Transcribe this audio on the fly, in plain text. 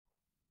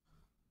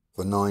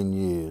For 9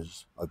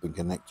 years, I've been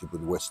connected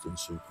with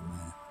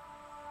Weston-super-Mare,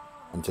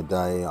 and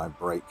today I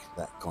break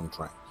that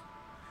contract.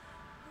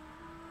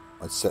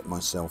 I set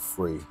myself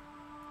free.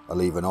 I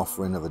leave an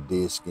offering of a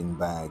deerskin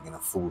bag and a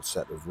full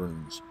set of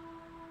rooms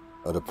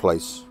at a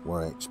place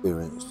where I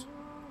experienced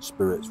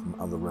spirits from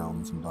other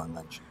realms and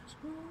dimensions.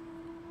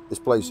 This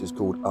place is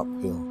called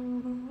Uphill.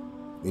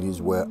 It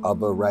is where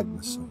Ubba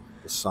Ragnarsson,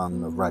 the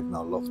son of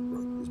Ragnar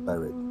Lothbrok, is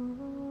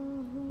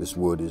buried. This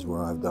wood is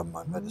where I've done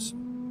my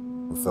medicine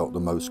and felt the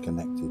most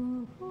connected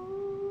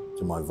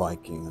to my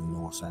Viking and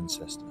Norse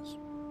ancestors.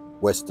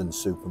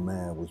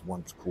 Weston-super-Mare was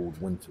once called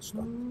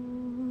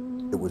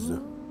Winterstone. It was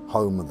the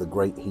home of the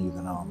great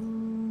heathen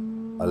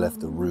army. I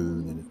left a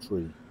rune in a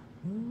tree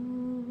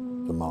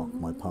to mark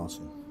my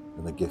passing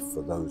and a gift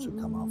for those who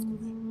come after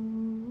me.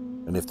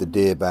 And if the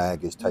deer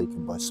bag is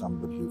taken by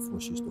somebody who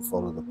wishes to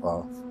follow the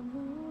path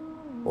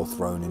or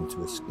thrown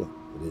into a skip,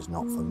 it is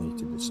not for me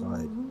to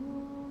decide.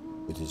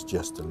 It is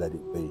just to let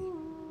it be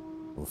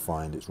and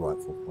find its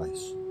rightful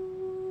place.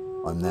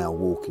 I'm now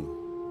walking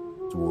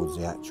towards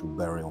the actual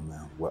burial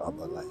mound where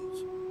Ubba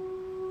lays.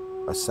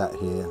 I sat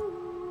here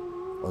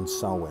on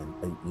Samhain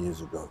 8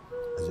 years ago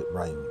as it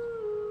rained,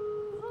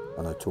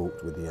 and I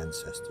talked with the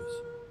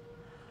ancestors,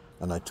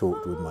 and I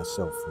talked with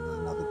myself from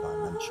another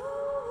dimension,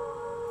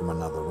 from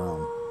another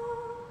realm.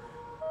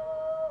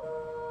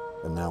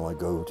 And now I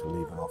go to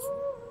leave an offering.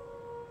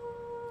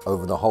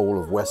 Over the whole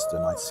of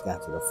Weston I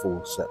scattered a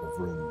full set of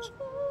rooms.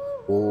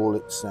 All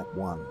except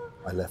one,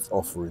 I left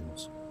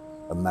offerings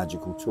and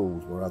magical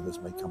tools where others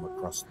may come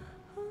across them.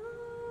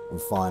 And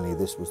finally,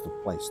 this was the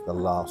place, the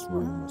last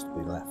rune was to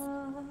be left.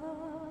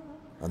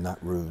 And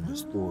that rune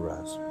is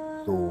Thoraz,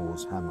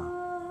 Thor's hammer.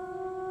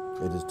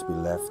 It is to be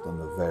left on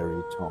the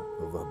very top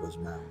of Ubba's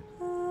mound,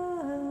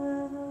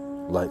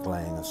 like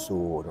laying a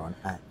sword or an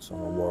axe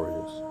on a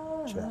warrior's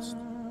chest,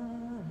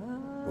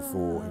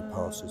 before he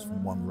passes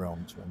from one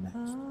realm to the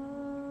next,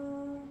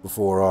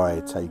 before I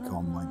take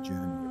on my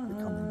journey of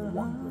becoming the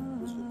wandering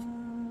wizard,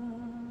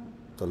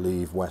 to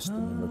leave Weston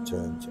and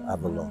return to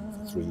Avalon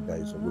for 3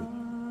 days a week,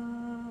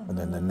 and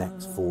then the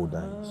next 4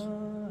 days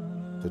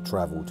to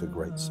travel to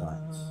great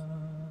sites.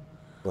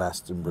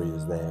 Glastonbury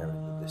is there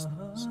in the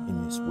distance,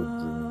 Innis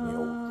Woodrum in the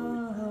old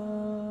druid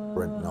man.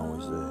 Brentnall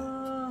is there,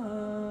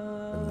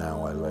 and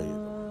now I lay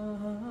it.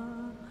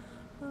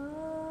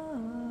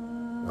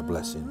 A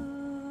blessing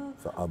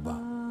for Ubba,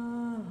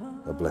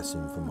 a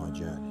blessing for my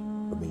journey,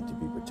 for me to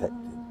be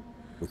protected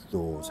with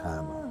Thor's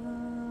hammer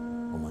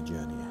on my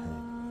journey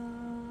ahead.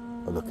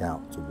 I look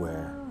out to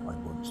where I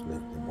once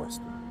lived in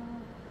Weston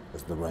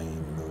as the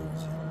rain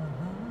moves in.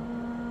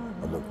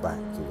 I look back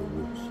to the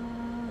woods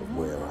of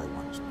where I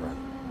once prayed.